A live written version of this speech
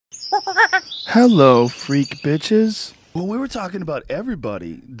Hello, freak bitches. Well, we were talking about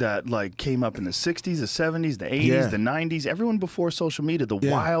everybody that like came up in the 60s, the 70s, the 80s, the 90s, everyone before social media, the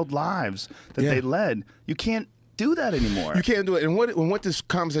wild lives that they led. You can't do that anymore. You can't do it. And what this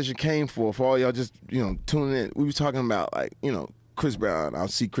conversation came for all y'all just, tuning in, we were talking about like, Chris Brown. I'll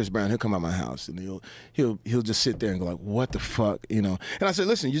see Chris Brown, he'll come out my house and he'll just sit there and go like, what the fuck, And I said,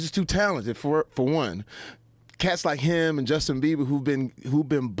 listen, you're just too talented for one. Cats like him and Justin Bieber who've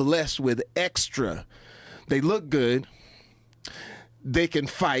been blessed with extra. They look good. They can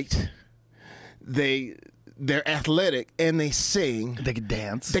fight. They're athletic and they sing. They can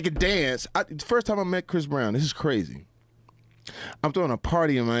dance. They can dance. The first time I met Chris Brown, this is crazy. I'm throwing a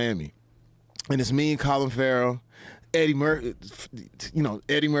party in Miami, and it's me and Colin Farrell, Eddie Murphy.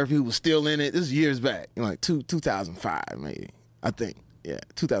 Eddie Murphy who was still in it. This is years back, like 2005 maybe. I think,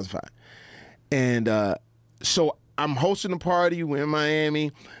 2005. And so I'm hosting a party. We're in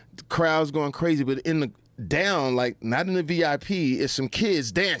Miami. The crowd's going crazy, but in the down, like not in the VIP, it's some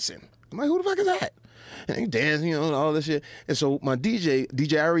kids dancing. I'm like, who the fuck is that? And they dancing, all this shit. And so my DJ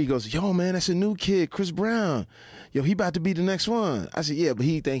Irie goes, yo, man, that's a new kid, Chris Brown. Yo, he about to be the next one. I said, yeah, but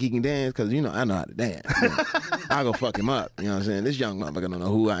he think he can dance because, I know how to dance. I'll go fuck him up. You know what I'm saying? This young motherfucker don't know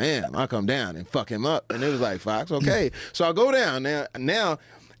who I am. I'll come down and fuck him up. And it was like, Fox, okay. So I go down. Now,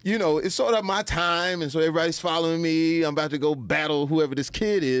 it's sort of my time, and so everybody's following me. I'm about to go battle whoever this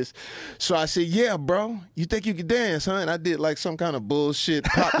kid is. So I said, yeah, bro, you think you can dance, huh? And I did like some kind of bullshit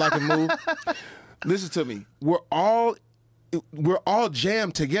pop like a move. Listen to me. We're all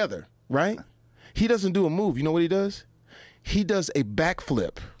jammed together, right? He doesn't do a move. You know what he does? He does a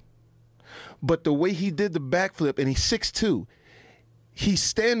backflip. But the way he did the backflip, and he's 6'2", he's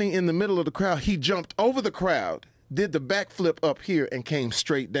standing in the middle of the crowd. He jumped over the crowd, did the backflip up here, and came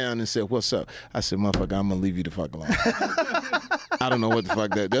straight down and said, what's up? I said, motherfucker, I'm going to leave you the fuck alone. I don't know what the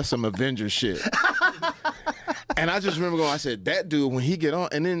fuck that's some Avengers shit. And I just remember going, I said, that dude, when he get on,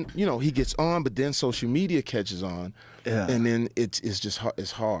 and then, he gets on, but then social media catches on. Yeah. And then it's just hard.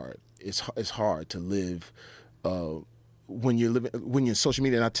 It's hard. It's hard to live when you're social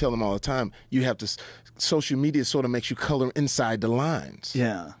media. And I tell them all the time, you have to, social media sort of makes you color inside the lines.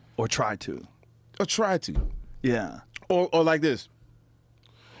 Yeah. Or try to. Yeah. Or like this.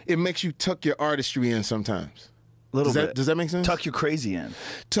 It makes you tuck your artistry in sometimes. Does that make sense? Tuck your crazy in.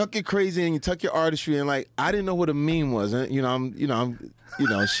 Tuck your crazy in. You tuck your artistry in. Like I didn't know what a meme was.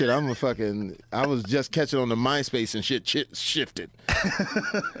 Shit. I was just catching on the MySpace and shit shifted.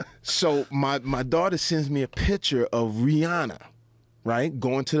 So my daughter sends me a picture of Rihanna, right,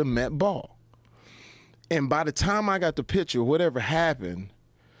 going to the Met Ball. And by the time I got the picture, whatever happened,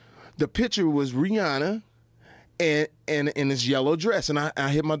 the picture was Rihanna. And in this yellow dress. And I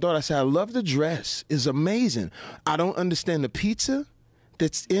hit my daughter. I said, I love the dress. It's amazing. I don't understand the pizza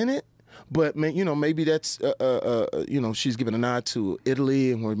that's in it. But, maybe that's, she's giving a nod to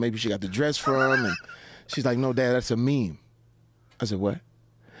Italy and where maybe she got the dress from. And she's like, no, Dad, that's a meme. I said, what?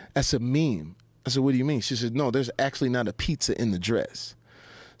 That's a meme. I said, what do you mean? She said, no, there's actually not a pizza in the dress.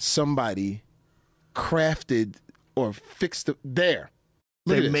 Somebody crafted or fixed it there.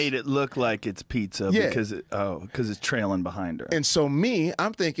 They made it look like it's pizza because it's trailing behind her. And so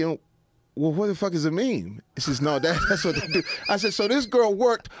I'm thinking, well, what the fuck is a meme? She says, no, that's what they do. I said, so this girl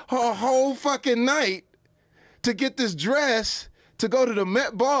worked her whole fucking night to get this dress to go to the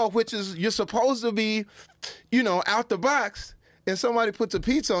Met Ball, which is, you're supposed to be, out the box, and somebody puts a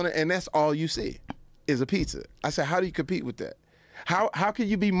pizza on it, and that's all you see is a pizza. I said, how do you compete with that? How can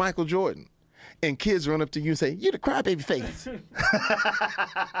you be Michael Jordan? And kids run up to you and say, you the crybaby face.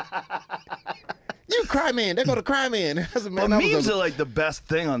 You cry man. They go to cry man. Memes are like the best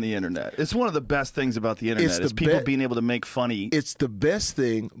thing on the internet. It's one of the best things about the internet. It's people being able to make funny. It's the best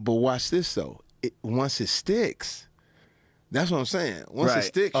thing, but watch this though. Once it sticks, that's what I'm saying. Once it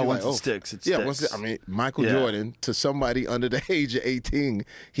sticks, once it sticks, it sticks. Michael Jordan to somebody under the age of 18,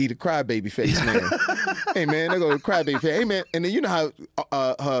 he the crybaby face man. Hey man, they go to crybaby face. Hey man, and then you know how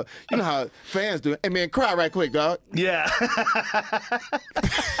fans do it. Hey man, cry right quick, dog. Yeah.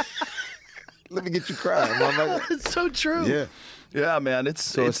 Let me get you crying, motherfucker. It's so true. Yeah. Yeah, man.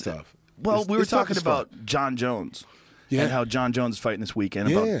 It's tough. Well, we were talking about John Jones. Yeah. And how John Jones is fighting this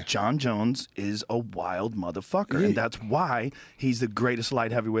weekend. About John Jones is a wild motherfucker. Yeah. And that's why he's the greatest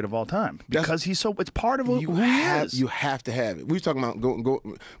light heavyweight of all time. Because it's part of who he is. You have to have it. We were talking about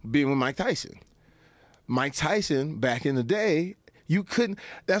being with Mike Tyson. Mike Tyson, back in the day, you couldn't.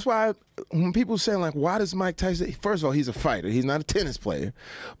 That's why when people say, like, why does Mike Tyson. First of all, he's a fighter. He's not a tennis player.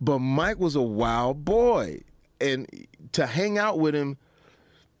 But Mike was a wild boy. And to hang out with him,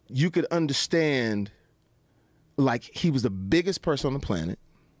 you could understand. Like, he was the biggest person on the planet.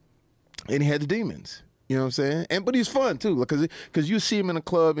 And he had the demons. You know what I'm saying? But he's fun too, because you see him in a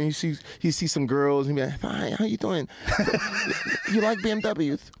club and he sees some girls and he be like, "Hi, how you doing? You like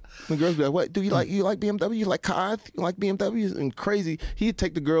BMWs?" The girls be like, "What? Do you like BMW? You like cars? You like BMWs?" And crazy, he'd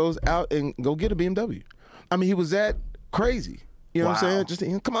take the girls out and go get a BMW. I mean, he was that crazy. You know what I'm saying?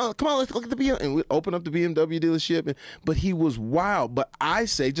 Just come on, let's look at the BMW. And we'd open up the BMW dealership. But he was wild. But I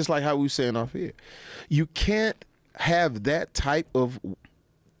say, just like how we were saying off here, you can't have that type of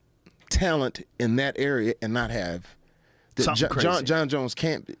talent in that area and not have John Jones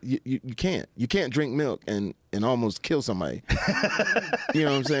can't. You can't drink milk and almost kill somebody. You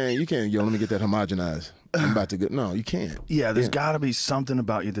know what I'm saying? You can't. Yo, let me get that homogenized. I'm about to get. No, you can't. Yeah, there's got to be something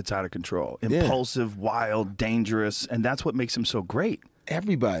about you that's out of control, impulsive, wild, dangerous, and that's what makes him so great.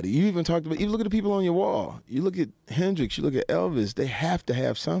 Everybody. You even talked about. You look at the people on your wall. You look at Hendrix. You look at Elvis. They have to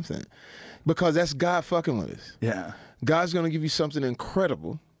have something, because that's God fucking with us. Yeah, God's gonna give you something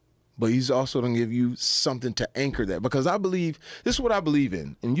incredible. But he's also going to give you something to anchor that. Because I believe, this is what I believe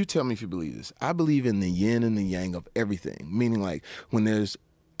in, and you tell me if you believe this. I believe in the yin and the yang of everything, meaning like when there's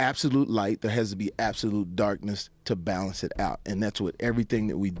absolute light, there has to be absolute darkness to balance it out. And that's what everything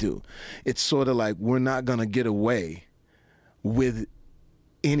that we do. It's sort of like we're not going to get away with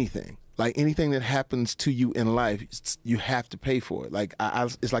anything. Like anything that happens to you in life, you have to pay for it. Like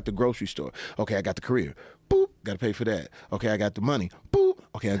it's like the grocery store. Okay, I got the career. Boop, got to pay for that. Okay, I got the money. Boop,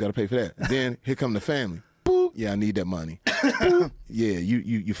 okay, I got to pay for that. Then here come the family. Boop, yeah, I need that money. Boop, yeah,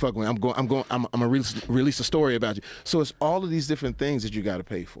 you fuck with me. I'm gonna release a story about you. So it's all of these different things that you got to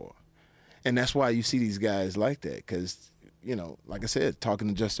pay for, and that's why you see these guys like that. Because you know, like I said, talking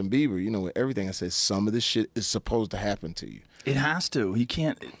to Justin Bieber, you know, with everything I said, some of this shit is supposed to happen to you. It has to. You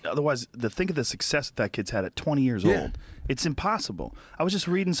can't. Otherwise, think of the success that kid's had at 20 years old. It's impossible. I was just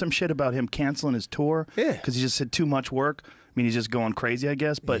reading some shit about him canceling his tour because he just had too much work. I mean, he's just going crazy, I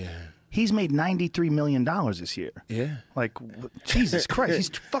guess. But he's made $93 million this year. Yeah. Like, Jesus Christ, he's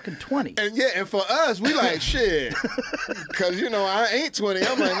fucking 20. And for us, we like, shit. Because, you know, I ain't 20.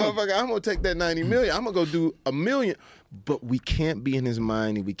 I'm like, motherfucker, I'm going to take that $90 million. I'm going to go do $1 million. But we can't be in his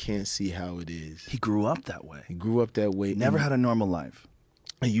mind and we can't see how it is. He grew up that way. He grew up that way. Never had a normal life.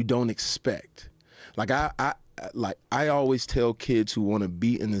 And you don't expect. Like, I always tell kids who want to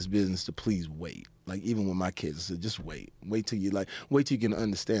be in this business to please wait. Like, even with my kids, I said, just wait. Wait till you can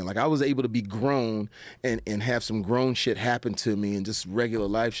understand. Like, I was able to be grown and have some grown shit happen to me and just regular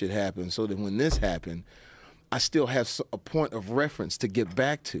life shit happen, so that when this happened, I still have a point of reference to get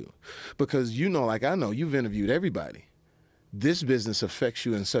back to. Because, you know, like I know, you've interviewed everybody. This business affects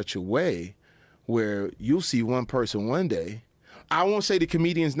you in such a way where you'll see one person one day. I won't say the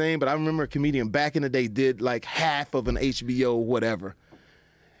comedian's name, but I remember a comedian back in the day did like half of an HBO whatever.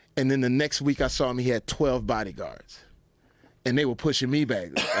 And then the next week I saw him, he had 12 bodyguards. And they were pushing me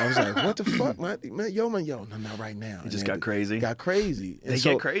back. I was like, what the fuck, man? Yo, no, not right now. It just got crazy? Got crazy. They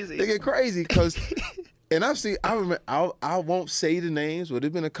get crazy. They get crazy because... And I remember, I won't say the names, but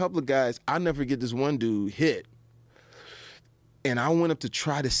there's been a couple of guys. I'll never forget this one dude hit. And I went up to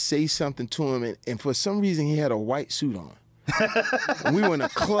try to say something to him, and for some reason he had a white suit on. And we were in a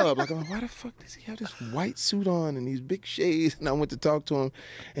club, like, why the fuck does he have this white suit on and these big shades? And I went to talk to him,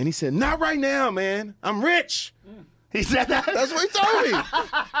 and he said, not right now, man. I'm rich. He said that? That's what he told me.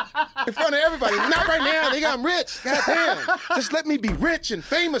 In front of everybody. Not right now, nigga, I'm rich. Goddamn. Just let me be rich and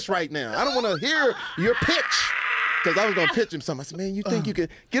famous right now. I don't want to hear your pitch. Because I was going to pitch him something. I said, man, you think you could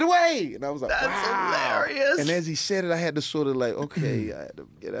get away? And I was like, that's wow. hilarious. And as he said it, I had to sort of like, okay, I had to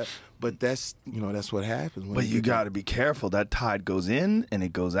get up. But that's, you know, that's what happens. But you got to be careful. That tide goes in and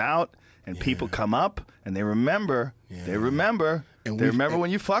it goes out. And people come up and they remember. They remember. And they remember when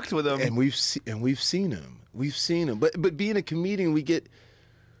you fucked with them. And we've seen them. We've seen them. But being a comedian, we get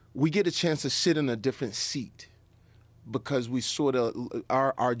a chance to sit in a different seat. Because we sort of,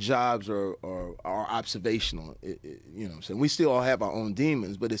 our jobs are observational, you know what I'm saying? We still all have our own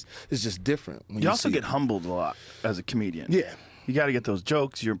demons, but it's just different. You also get humbled a lot as a comedian. Yeah. You got to get those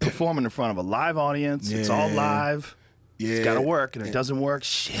jokes. You're performing in front of a live audience. It's all live. Yeah. It's got to work, and it doesn't work.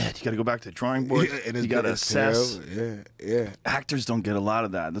 Shit, you got to go back to the drawing board. You got to assess. Yeah. Actors don't get a lot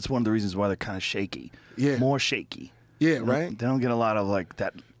of that. That's one of the reasons why they're kind of shaky. Yeah. More shaky. Yeah, right? They don't get a lot of like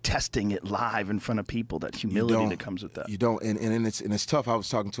that testing it live in front of people, that humility that comes with that. You don't, and it's tough. I was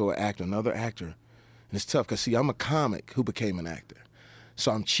talking to another actor, and it's tough because, see, I'm a comic who became an actor,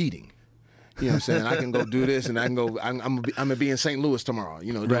 so I'm cheating. You know what I'm saying? I can go do this, and I can go. I'm gonna be in St. Louis tomorrow.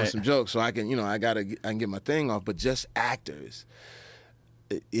 You know, doing some jokes, so I can. You know, I can get my thing off. But just actors,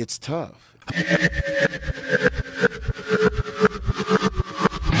 it's tough.